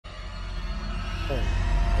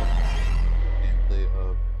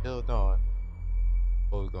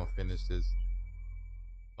we're gonna finish this.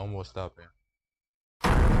 No more stopping.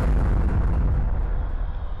 Gotta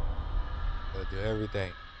do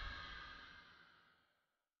everything.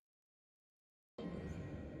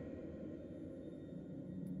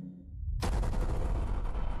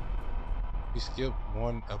 We skipped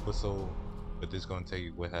one episode, but this gonna tell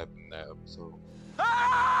you what happened in that episode.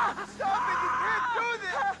 Ah! Stop it! You can't do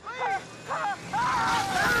this! Please!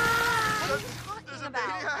 What are you talking about?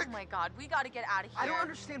 Maniac. Oh my god, we gotta get out of here. I don't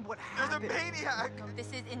understand what happened. There's a maniac! No, this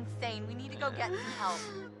is insane. We need to go get some help.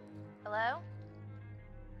 Hello?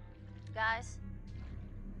 Guys?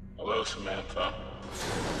 Hello, Samantha.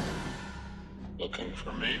 Looking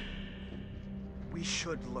for me? We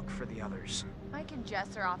should look for the others. Mike and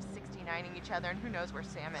Jess are off 69ing each other, and who knows where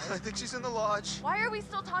Sam I is. think she's in the lodge. Why are we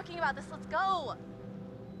still talking about this? Let's go!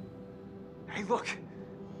 Hey, look!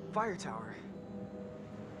 Fire tower.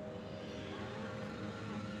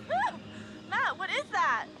 Matt, what is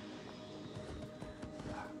that?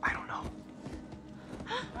 I don't know.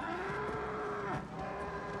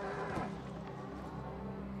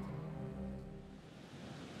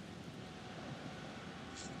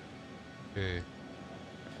 Okay.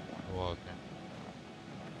 Walking.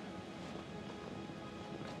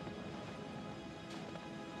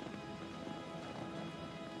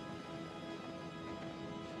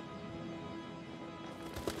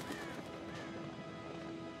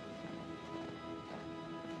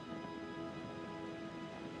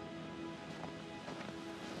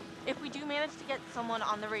 If we do manage to get someone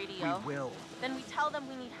on the radio, We will. then we tell them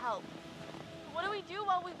we need help. What do we do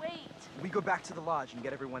while we wait? We go back to the lodge and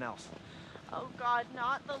get everyone else. Oh god,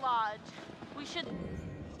 not the lodge. We should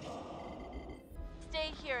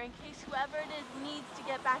stay here in case whoever it is needs to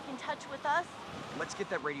get back in touch with us. Let's get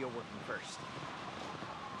that radio working first.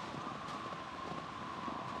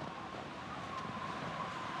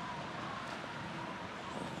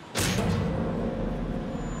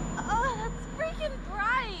 Oh, that's freaking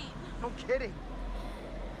bright! No kidding.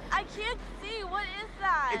 I can't see. What is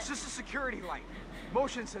that? It's just a security light.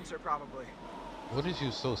 Motion sensor, probably. What is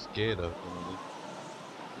you so scared of, Emily?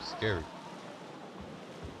 It's scary.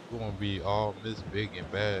 You wanna be all this big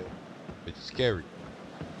and bad, but it's scary.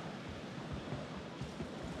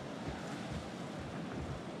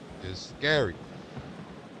 It's scary.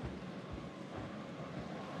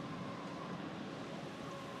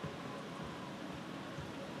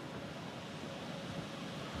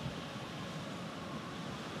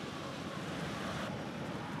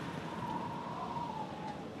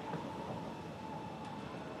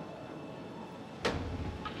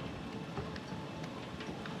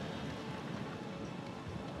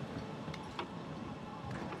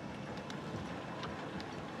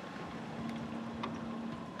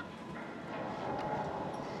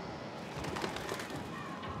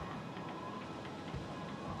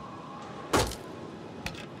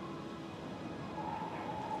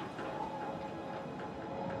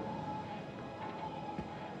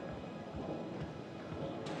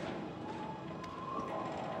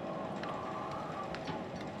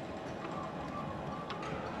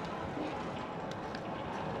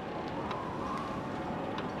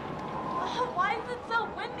 Why is it so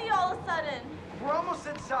windy all of a sudden? We're almost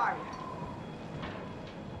inside.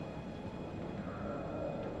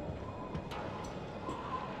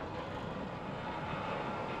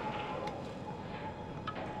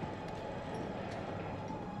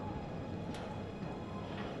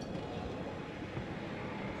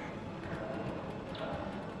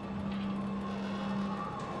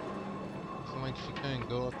 It's like she can't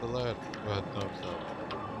go up the ladder. Well, thumbs up.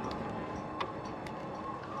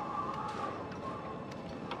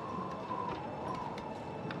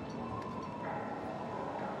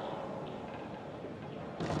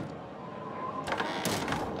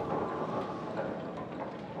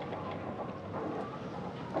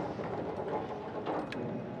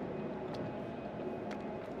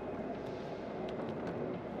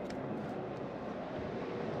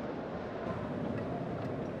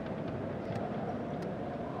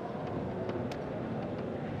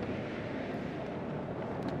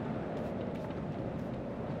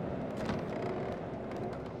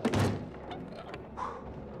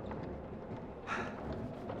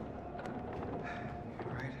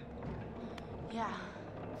 Right? Yeah.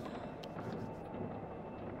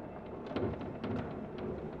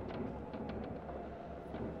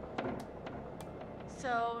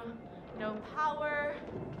 So, no power.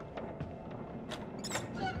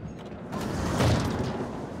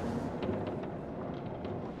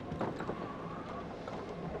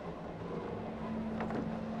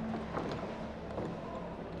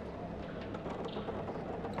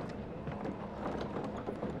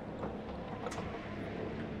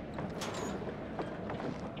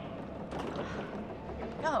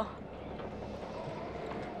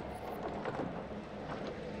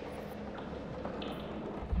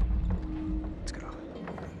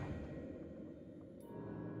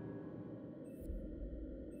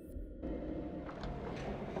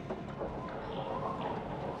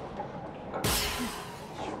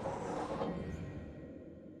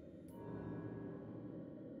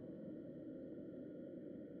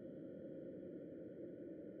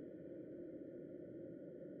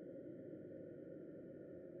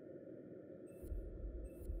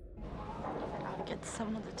 get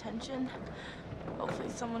someone's attention. Hopefully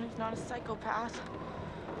someone who's not a psychopath.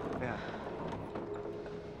 Yeah.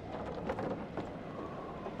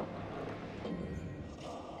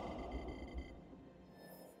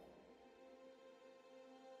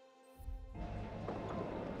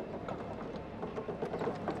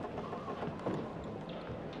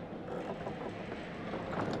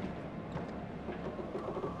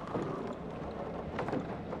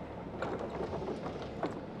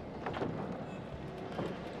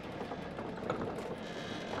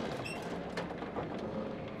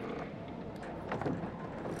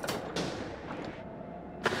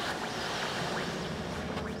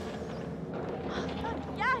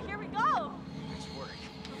 Yeah, here we go. Nice work.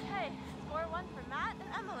 Okay, score 1 for Matt and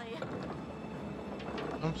Emily.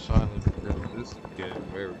 I'm silent because this is getting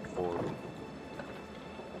very boring.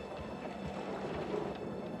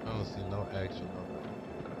 I don't see no action on it.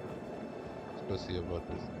 Let's go see about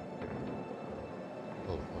this.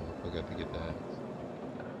 Oh, I forgot to get the axe.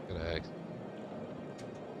 Got an axe.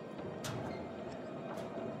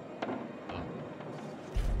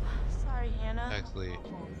 Sorry, Hannah. Actually,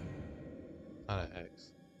 not an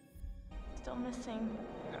axe. Still missing.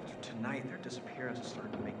 After tonight, their disappearance is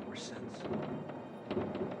starting to make more sense.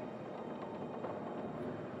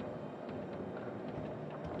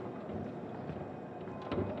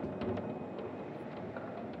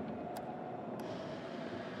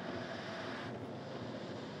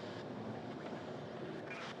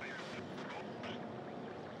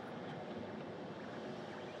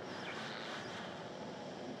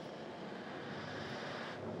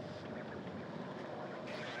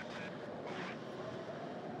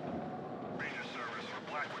 Ranger service for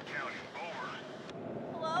Blackwood County. Over.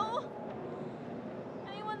 Hello?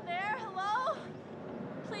 Anyone there? Hello?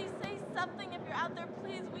 Please say something if you're out there,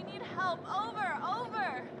 please. We need help. Over,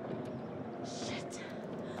 over. Shit.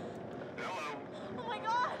 Hello. Oh my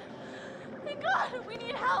god. Thank God. We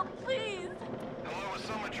need help, please. Hello, is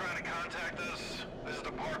someone trying to contact us? This is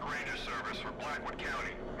the Park Ranger service for Blackwood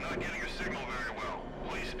County. I'm not getting your signal very well.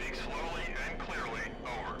 Please speak slowly and clearly.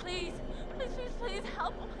 Over. Please, please, please, please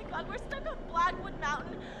help. Oh my god, we're stuck on Blackwood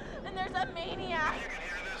Mountain and there's a maniac. If you can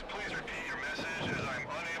hear this, please repeat your message as I'm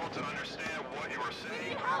unable to understand what you are We saying.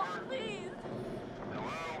 need help, Over. please.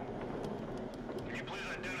 Hello? Can you please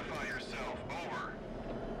identify yourself? Over.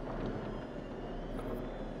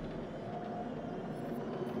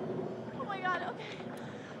 Oh my god, okay.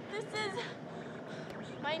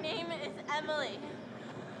 My name is Emily.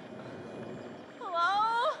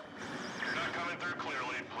 Hello? You're not coming through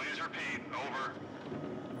clearly. Please repeat. Over.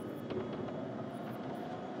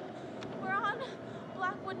 We're on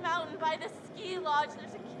Blackwood Mountain by the ski lodge.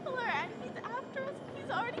 There's a killer and he's after us.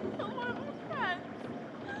 He's already killed one of our friends.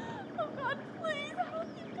 Oh god, please help.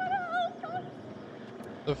 You've gotta help us.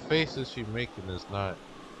 The faces she's making is not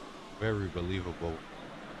very believable.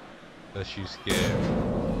 That she's scared.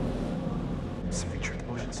 It's a featured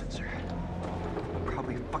motion sensor.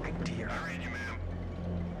 Probably a fucking deer. I read you, ma'am.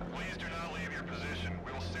 Please do not leave your position.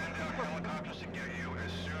 We will send out helicopters to get you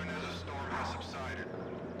as soon as the storm has subsided.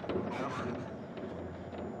 Over.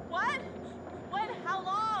 What? When? How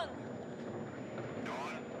long?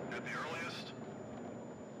 Dawn, at the earliest.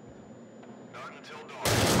 Not until dawn.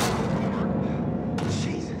 Over.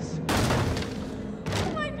 Jesus.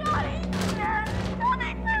 Oh my god, he's here! He's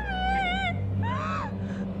coming for me!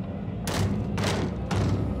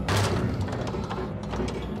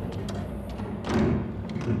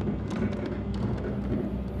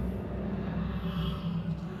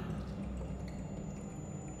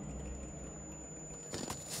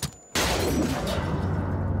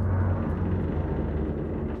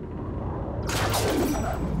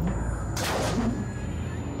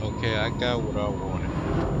 Okay, I got what I wanted.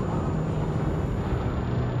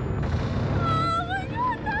 Oh my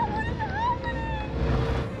god, no, what is happening?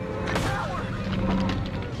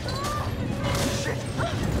 Shit!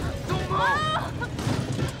 Don't move!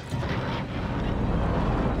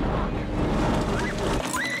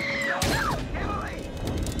 Emily!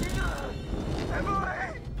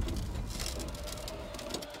 Emily!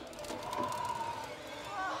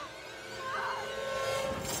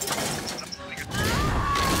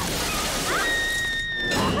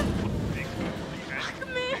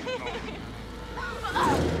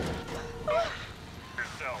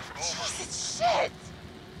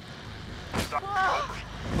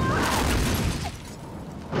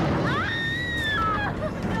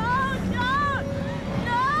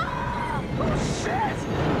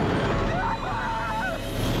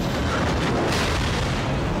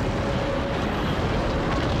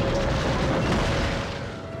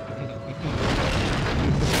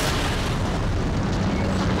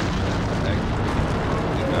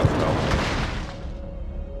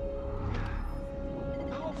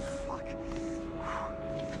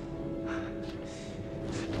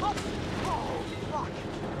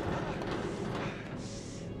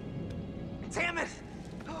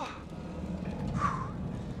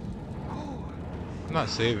 I'm not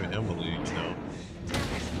saving Emily, you know.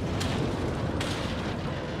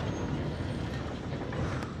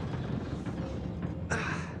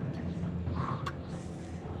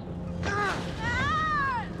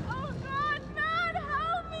 Matt! Oh God, Matt,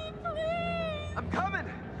 help me, please! I'm coming!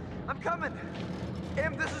 I'm coming!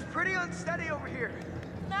 Em, this is pretty unsteady over here.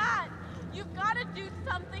 Matt, you've got to do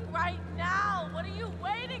something right now. What are you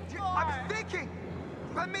waiting for? I'm thinking!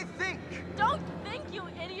 Let me think! Don't think, you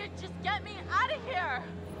idiot. Just get me out of here.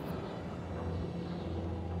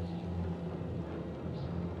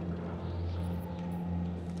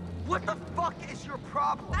 What the fuck is your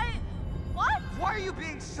problem? What? Why are you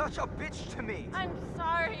being such a bitch to me? I'm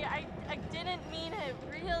sorry. I didn't mean it,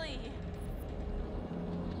 really.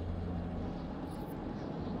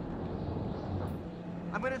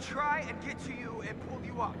 I'm gonna try and get to you and pull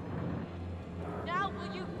you up. Now,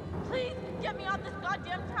 will you please get me off this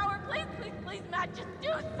goddamn tower? Please, please, please, Matt, just do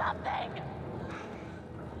something!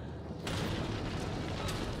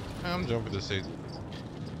 I'm jumping to safety.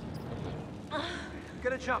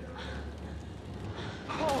 Gonna jump.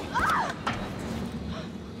 Oh!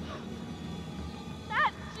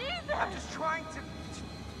 Matt, Jesus! I'm just trying to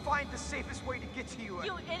find the safest way to get to you.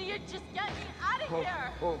 You idiot, just get me out of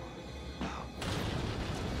here! Oh.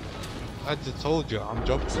 I just told you, I'm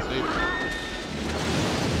jumping to safety.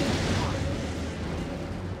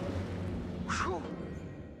 Whew.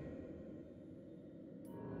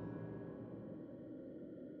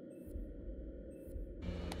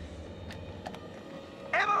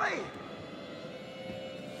 Emily!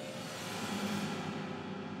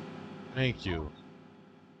 Thank you.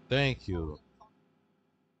 Thank you.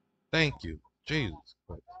 Thank you. Jesus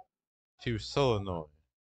Christ. She was so annoying.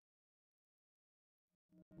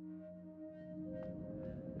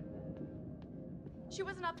 She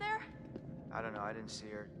wasn't up there? I don't know, I didn't see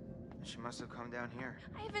her. She must have come down here.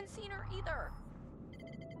 I haven't seen her either.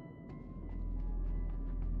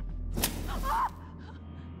 Ah!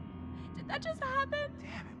 Did that just happen?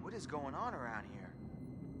 Damn it, what is going on around here?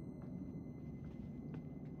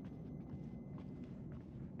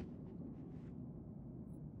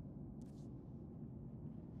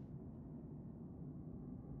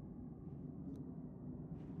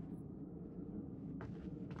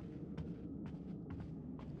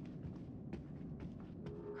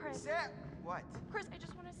 Chris. What? Chris, I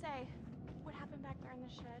just want to say, what happened back there in the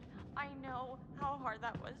shed? I know how hard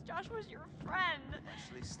that was. Josh was your friend.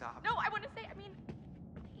 Ashley, stop. No, I want to say, thank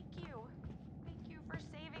you. Thank you for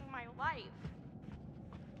saving my life.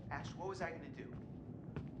 Ash, what was I gonna do?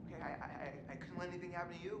 Okay, I couldn't let anything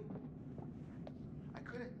happen to you. I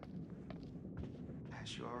couldn't.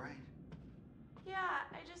 Ash, you alright? Yeah,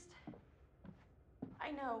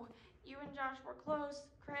 I know. You and Josh were close,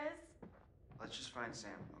 Chris. Let's just find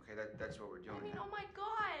Sam, okay? That's what we're doing. I mean, now. oh my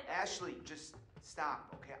God. Ashley, just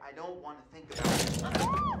stop, okay? I don't want to think about it.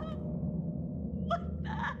 What the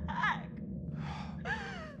heck?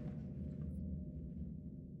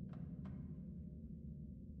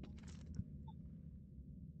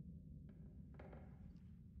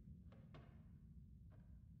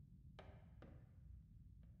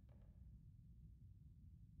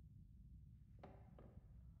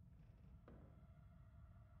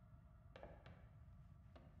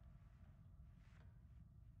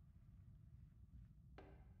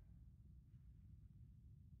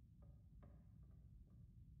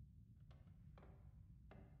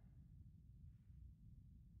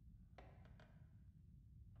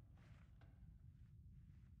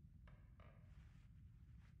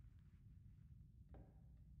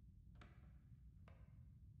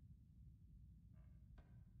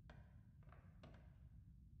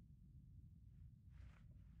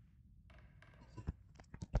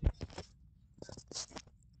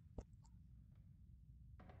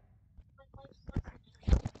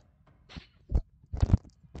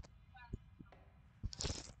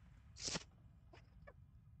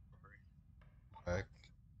 Back.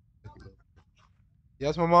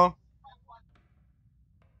 Yes, Mama?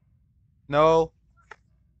 No.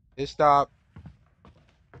 It stopped.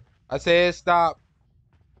 I said stop.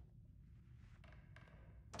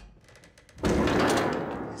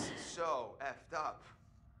 This is so effed up.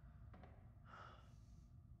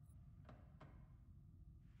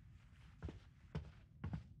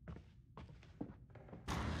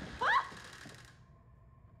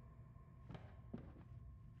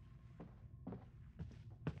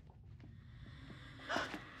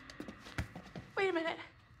 Wait a minute.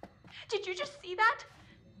 Did you just see that?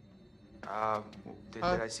 Did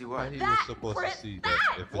I see what? He was That, supposed Chris, to see that!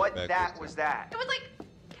 that. If it's What backwards. that was that? It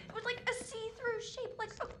was like a see-through You're shaped like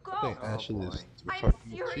a I think ghost. Ashley boy. is I'm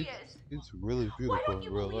retarded. serious. She's really Why beautiful don't in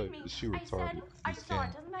you real believe life, me? but she I said retarded I in this saw it.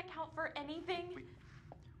 game. Doesn't that count for anything? We've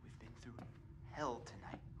been through hell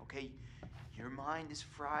tonight, okay? Your mind is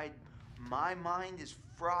fried. My mind is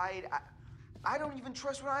fried. I don't even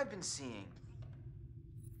trust what I've been seeing.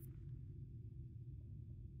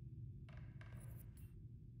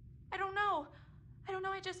 I don't know. I don't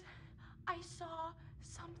know. I saw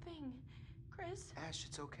something. Chris? Ash,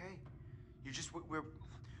 it's okay. You're just,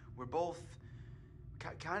 we're both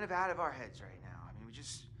kind of out of our heads right now. I mean,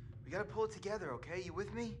 we gotta pull it together, okay? You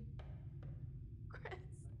with me? Chris?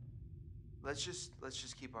 Let's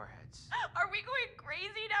just keep our heads. Are we going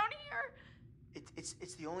crazy down here?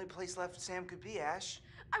 It's the only place left Sam could be, Ash.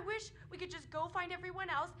 I wish we could just go find everyone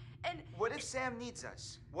else and... What if Sam needs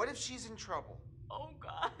us? What if she's in trouble? Oh,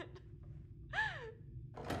 God.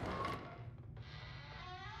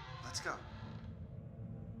 Let's go.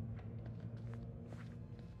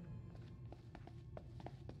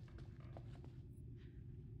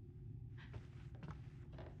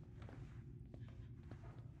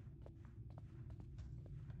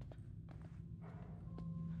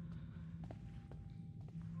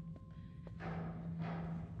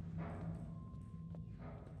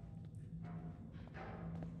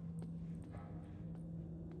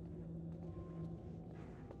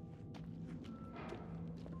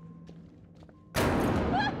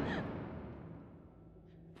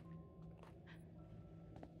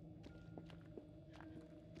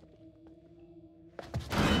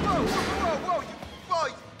 Whoa,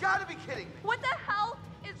 you gotta be kidding me. What the hell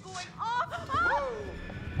is going on? Ah! Whoa.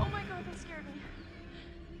 Oh, my God, that scared me.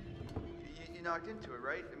 You knocked into it,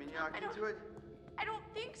 right? I mean, you knocked into it? I don't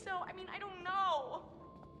think so. I mean, I don't know.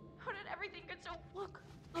 How did everything get so... Look,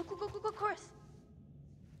 Chris.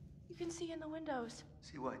 You can see in the windows.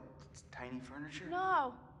 See what? It's tiny furniture?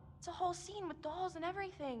 No, it's a whole scene with dolls and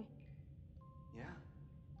everything. Yeah.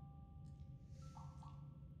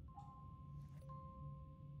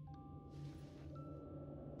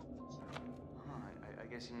 Huh, I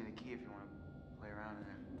guess you need a key if you want to play around in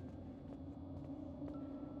there.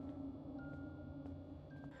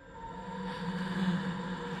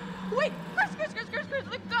 Wait, Chris,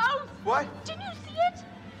 the ghost! What? Didn't you see it?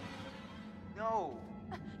 No.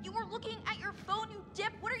 You were looking at your phone, you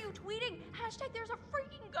dip. What are you tweeting? Hashtag there's a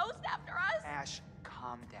freaking ghost after us. Ash,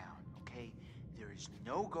 calm down, okay? There is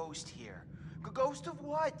no ghost here. Ghost of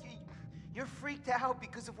what? You're freaked out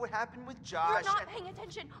because of what happened with Josh. You're not paying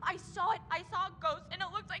attention. I saw it. I saw a ghost, and it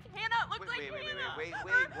looked like Hannah. It looked like Hannah. Wait,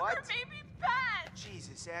 Her- what? Her baby's pet.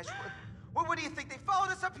 Jesus, Ash, what do you think? They followed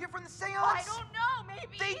us up here from the seance? I don't know,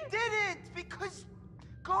 maybe. They didn't, because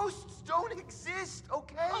ghosts don't exist,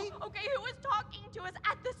 okay? Oh, okay, who was talking to us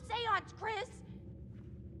at the seance, Chris?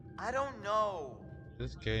 I don't know.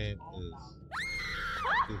 This game is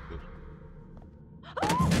stupid.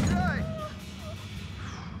 Hey!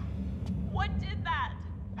 What did that?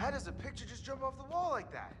 How does a picture just jump off the wall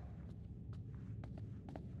like that?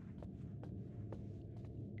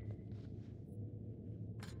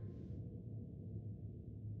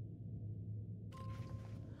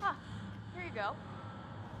 Huh, here you go.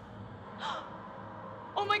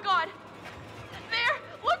 Oh my God. There,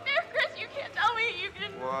 look there, Chris. You can't tell me you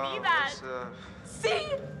didn't see that. See?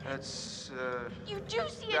 That's, You do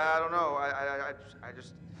see it. I don't know. I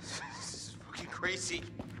just, this is fucking crazy.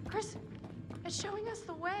 Chris, it's showing us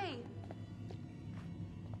the way.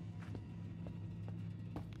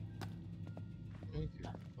 Thank you.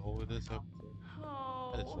 Over this episode.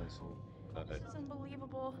 Oh, That's awesome. this is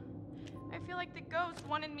unbelievable. I feel like the ghost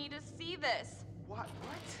wanted me to see this. What?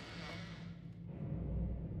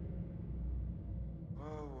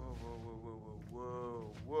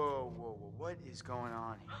 Whoa. What is going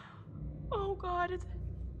on here? Oh God, it's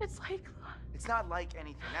like... It's not like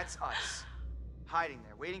anything. That's us. Hiding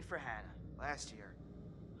there, waiting for Hannah. Last year.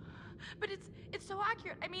 But it's so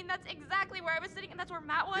accurate. I mean, that's exactly where I was sitting, and that's where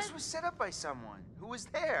Matt was. This was set up by someone. Who was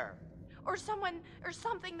there? Or someone, or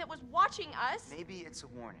something that was watching us. Maybe it's a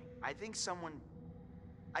warning. I think someone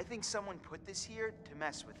put this here to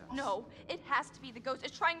mess with us. No, it has to be the ghost.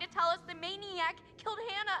 It's trying to tell us the maniac killed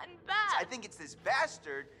Hannah and Beth. I think it's this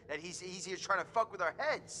bastard that he's here trying to fuck with our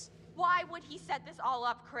heads. Why would he set this all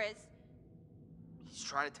up, Chris? He's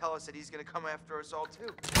trying to tell us that he's gonna come after us all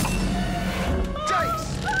too.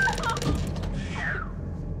 Dice!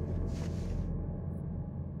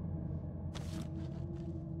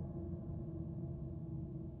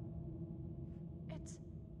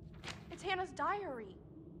 It's Hannah's diary.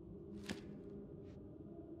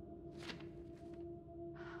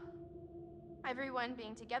 Everyone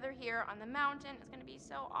being together here on the mountain is gonna be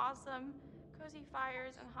so awesome. cozy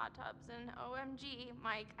fires and hot tubs, and OMG,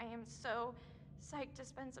 Mike, I am so psyched to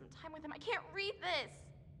spend some time with him. I can't read this.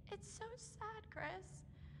 It's so sad, Chris.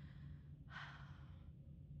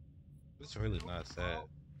 It's really not sad.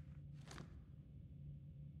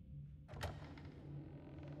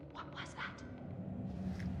 What was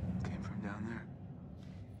that? Came from down there.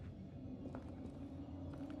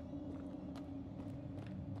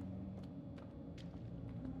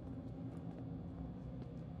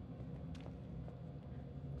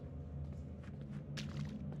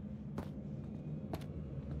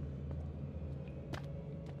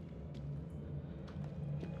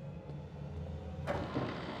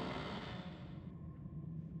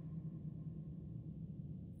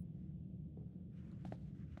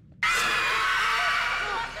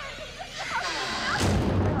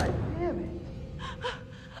 God damn it!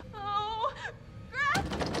 Oh, Greg!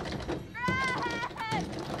 Greg!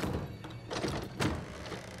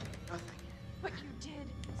 Nothing. But you did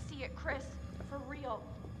see it, Chris. For real.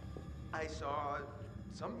 I saw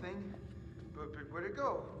something, but where'd it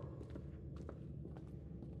go?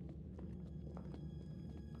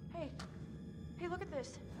 Hey, look at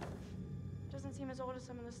this. Doesn't seem as old as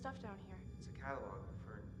some of the stuff down here. It's a catalog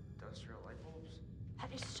for industrial light bulbs.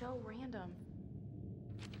 That is so random.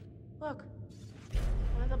 Look,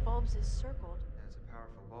 one of the bulbs is circled. That's a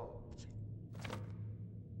powerful bulb.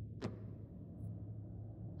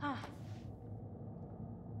 Huh.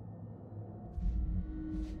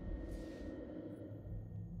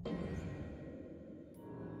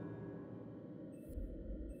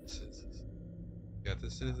 Scissors. Got the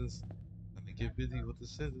scissors. Let me get busy with the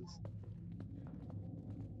scissors.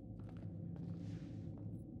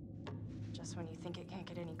 Just when you think it can't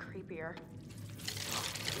get any creepier.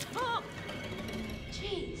 Oh!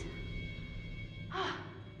 Jeez. Ah.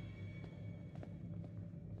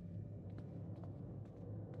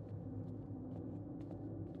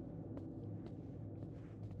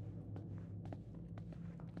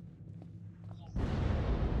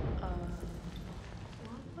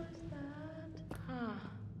 What was that? Huh.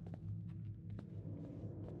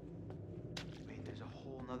 Wait, there's a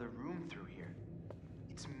whole nother room through here.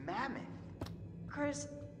 It's mammoth. Chris,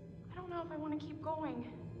 I don't know if I want to keep going.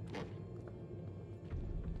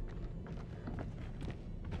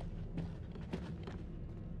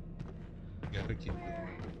 Gotta keep Where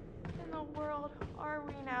in the world are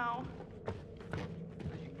we now?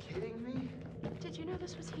 Are you kidding me? Did you know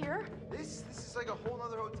this was here? This is like a whole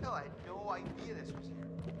nother hotel. I had no idea this was here.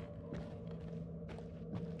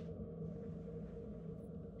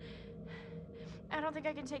 I don't think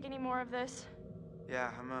I can take any more of this.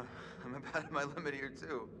 Yeah, I'm about at my limit here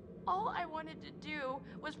too. All I wanted to do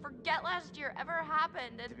was forget last year ever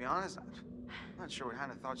happened To and... be honest, I'm not sure what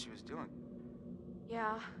Hannah thought she was doing.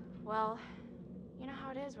 Yeah, well, you know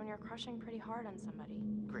how it is when you're crushing pretty hard on somebody.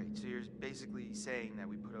 Great, so you're basically saying that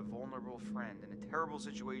we put a vulnerable friend in a terrible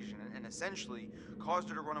situation and essentially caused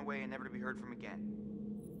her to run away and never to be heard from again.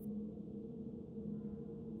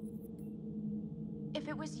 If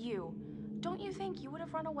it was you, don't you think you would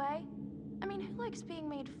have run away? I mean, who likes being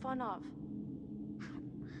made fun of?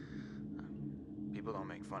 People don't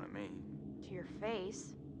make fun of me. To your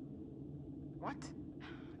face. What?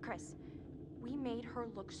 Chris, we made her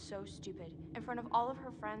look so stupid in front of all of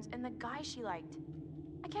her friends and the guy she liked.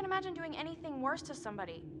 I can't imagine doing anything worse to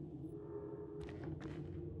somebody.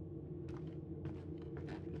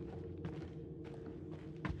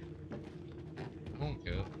 I don't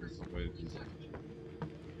care. This is the way to do it.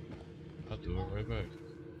 I'll do it right back.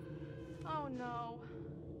 Oh no.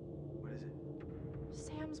 What is it?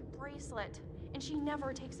 Sam's bracelet. And she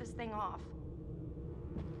never takes this thing off.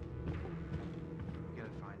 We gotta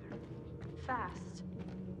find her. Fast.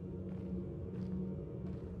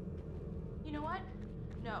 You know what?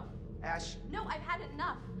 No. Ash, No, I've had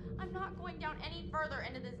enough. I'm not going down any further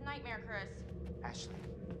into this nightmare, Chris. Ashley,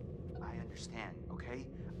 I understand, okay?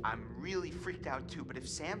 I'm really freaked out too, but if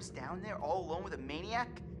Sam's down there all alone with a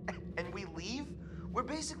maniac and we leave, we're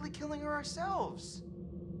basically killing her ourselves.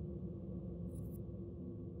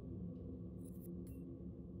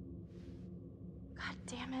 God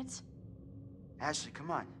damn it. Ashley, come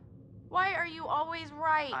on. Why are you always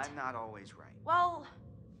right? I'm not always right. Well,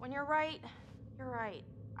 when you're right, you're right.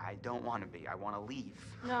 I don't want to be. I want to leave.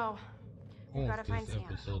 No. I We want gotta find this Sam.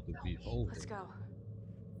 episode to be over. Let's go.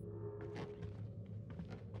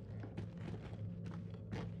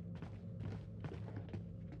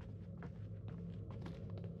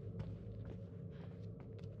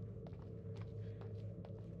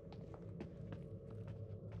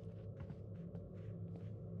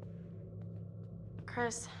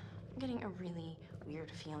 Chris, I'm getting a really weird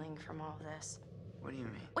feeling from all of this. What do you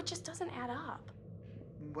mean? It just doesn't add up.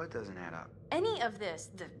 What doesn't add up? Any of this,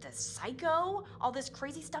 the psycho, all this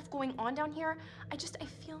crazy stuff going on down here, I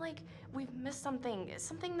feel like we've missed something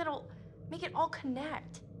that'll make it all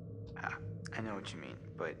connect. I know what you mean,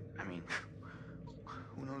 but I mean,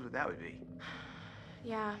 who knows what that would be?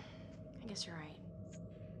 Yeah, I guess you're right.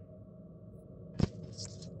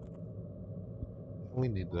 We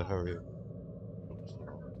need to hurry up.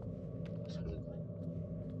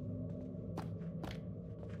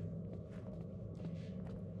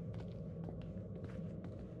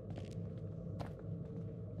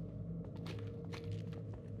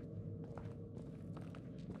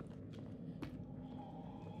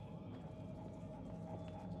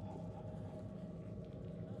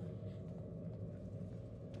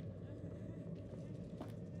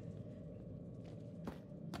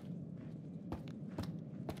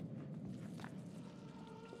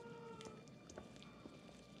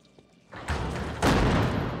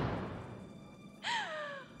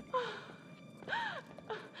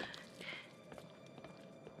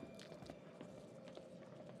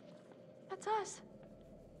 That's us.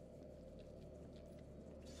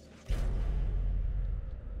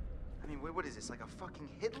 I mean, what is this, like a fucking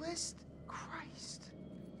hit list? Christ.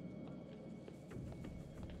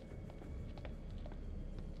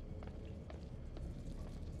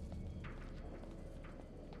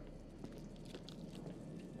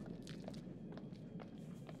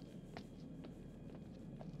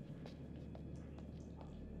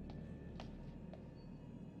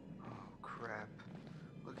 Oh, crap.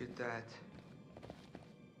 Look at that.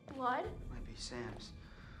 What? Might be Sam's.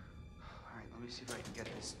 All right, let me see if I can get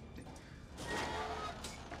this.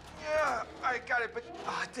 Yeah, I got it, but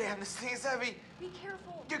oh damn, this thing is heavy. Be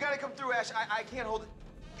careful. You gotta come through, Ash. I can't hold it.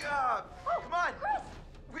 Oh, Come on. Chris!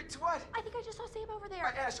 Wait, what? I think I just saw Sam over there.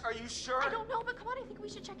 Ash, are you sure? I don't know, but come on, I think we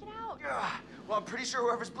should check it out. Well, I'm pretty sure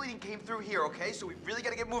whoever's bleeding came through here, okay? So we really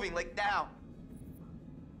gotta get moving, like now.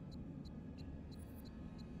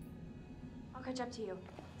 I'll catch up to you.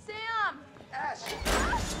 Sam! Ash!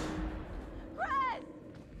 Chris!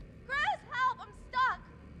 Chris, help! I'm stuck!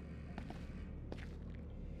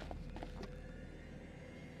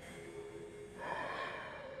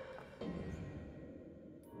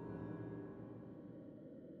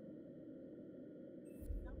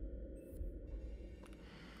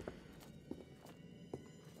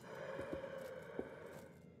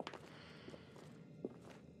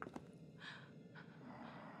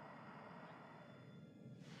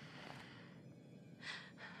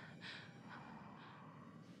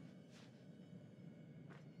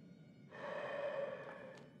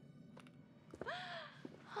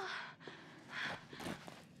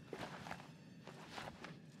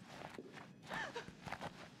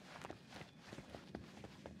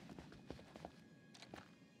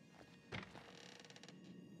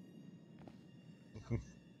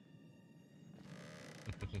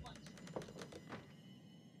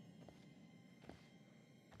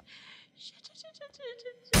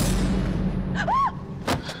 Ah!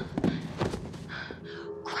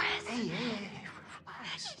 Chris! Hey,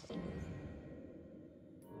 relax.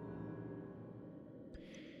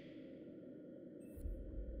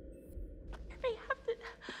 We have to.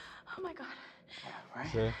 Oh my god. Yeah,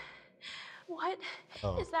 right? Sure. What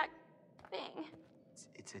Oh. is that thing?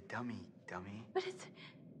 It's a dummy. But it's.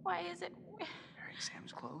 Why is it. Wearing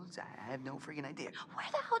Sam's clothes? I have no freaking idea. Where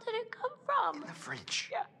the hell did it come from? In the fridge.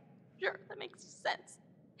 Yeah, sure, that makes sense.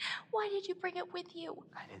 Why did you bring it with you?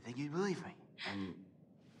 I didn't think you'd believe me. And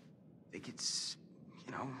I think it's,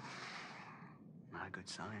 you know, not a good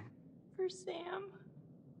sign. For Sam?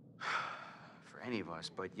 For any of us,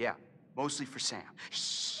 but yeah, mostly for Sam.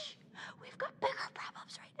 Shh! We've got bigger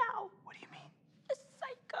problems right now. What do you mean? The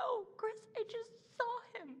psycho. Chris, I just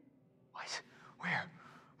saw him. What? Where?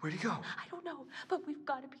 Where'd he go? I don't know, but we've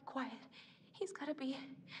got to be quiet. He's got to be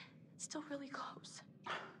still really close.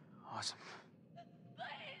 Awesome.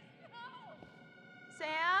 Please, no!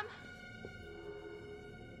 Sam?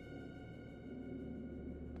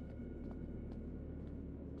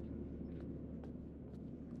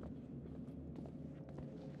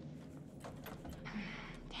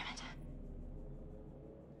 Damn it.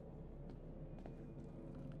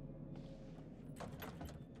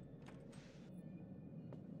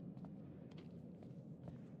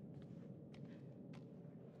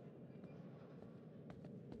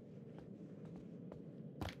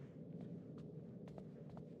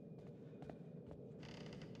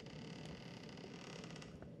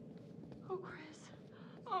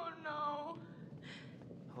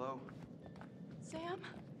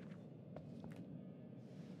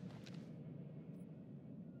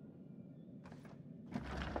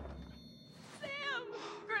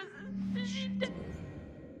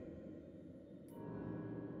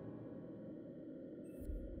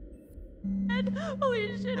 dead.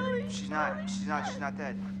 Holy shit, holy shit. She's not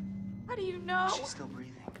dead. How do you know? She's still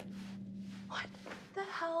breathing. What the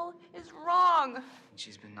hell is wrong?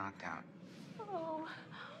 She's been knocked out. Oh,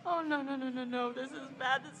 oh no. This is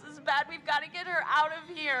bad. This is bad. We've got to get her out of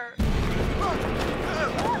here.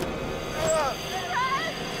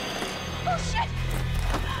 Oh shit!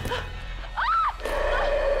 Ah!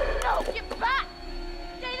 No, get back!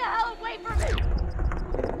 Stay the hell away from me!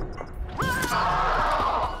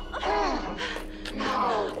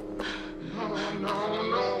 No.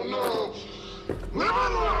 Live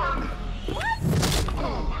and learn!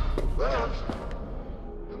 What?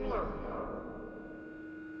 Live and learn.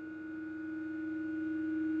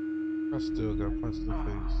 I still got punched in the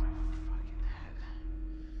face. Fucking head.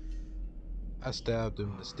 I stabbed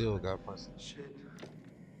him and still got punched. Shit.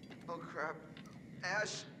 Oh crap.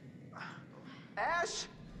 Ash. Ash.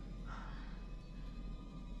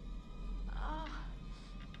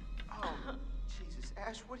 Oh, Jesus,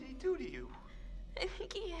 Ash, what did he do to you? I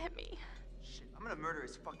think he hit me. Shit, I'm gonna murder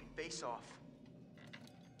his fucking face off.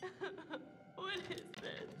 What is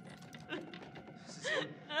this? This is him.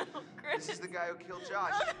 No, Chris. This is the guy who killed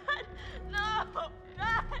Josh. No,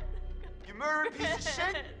 God. You murdering piece of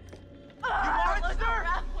shit! You monster! Look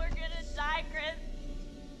around. We're gonna die, Chris.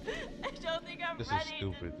 I don't think I'm This is ready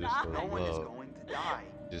stupid, to this die. for No one is love. going to die.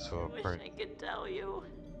 Just for a I wish prank. I could tell you.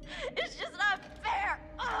 It's just not fair.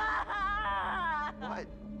 What?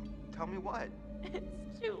 Tell me what?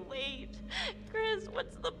 It's too late. Chris,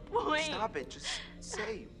 what's the point? Stop it. Just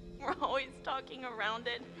say. We're always talking around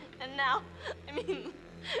it. And now,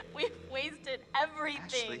 we've wasted everything.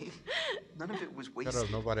 Ashley, none of it was Shut wasted. up,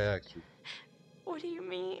 nobody asked you. What do you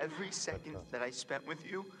mean? Every second that I spent with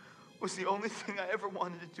you was the only thing I ever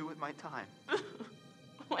wanted to do with my time.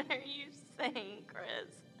 What are you saying,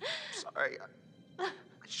 Chris? Sorry. I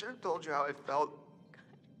should have told you how I felt.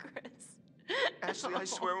 Chris. Ashley, No. I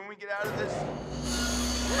swear when we get out of this.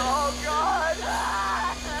 Oh, God!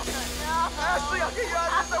 No! Ashley, I'll get you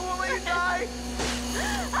out of this. I won't let you die.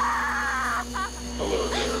 Hello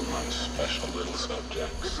there, my special little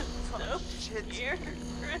subjects. So Shit. scared,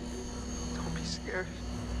 Chris. Don't be scared.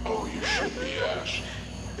 Oh, you should be, Ash.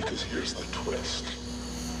 Because here's the twist.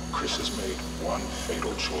 Chris has made one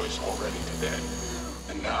fatal choice already today.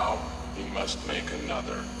 And now he must make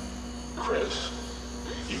another. Chris,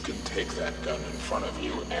 you can take that gun in front of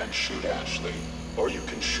you and shoot Ashley, or you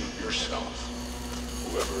can shoot yourself.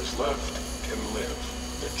 Whoever is left can live.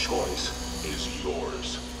 The choice is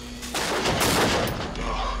yours.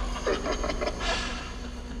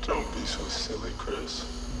 Don't be so silly, Chris.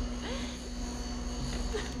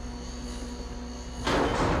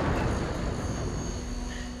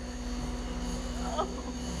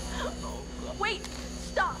 Wait!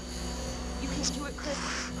 Stop! You can do it, Chris.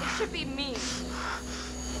 It should be me.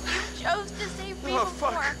 You chose to save me Oh,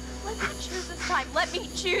 before. fuck. Let me choose this time. Let me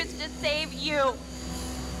choose to save you.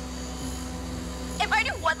 If I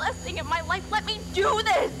do one less thing in my life, let me do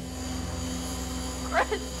this!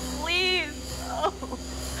 Chris, please. Oh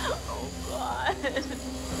God.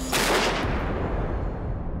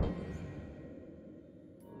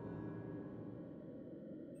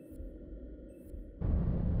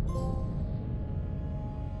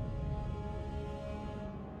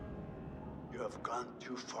 You have gone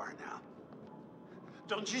too far now.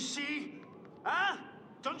 Don't you see? Huh?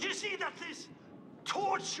 Don't you see that this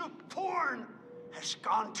torture porn has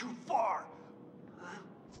gone too far? Huh?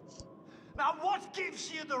 Now what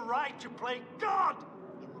gives you the right to play God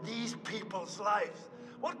in these people's lives?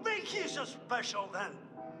 What makes you so special then?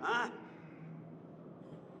 Huh?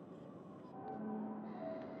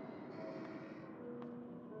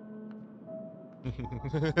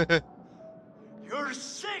 You're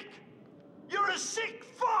sick! You're a sick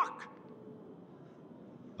fuck!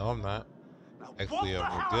 No, I'm not. Now, Actually, what the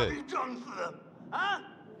I'm hell good. have you done for them? Huh?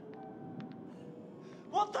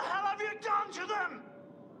 What the hell have you done to them?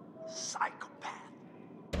 Psychopath.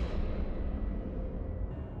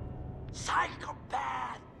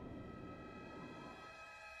 Psychopath.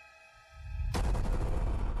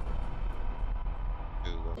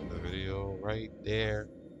 The video right there.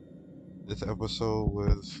 This episode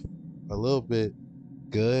was a little bit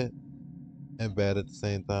good and bad at the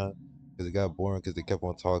same time because it got boring because they kept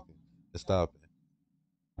on talking and stopping.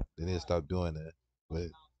 They need to stop doing that. But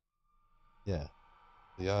yeah,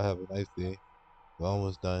 so y'all have a nice day. We're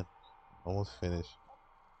almost done, almost finished.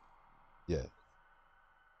 Yeah.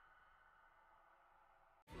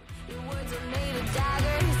 Your words are made of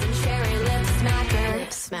daggers and cherry lip smackers. Lip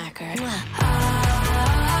smacker.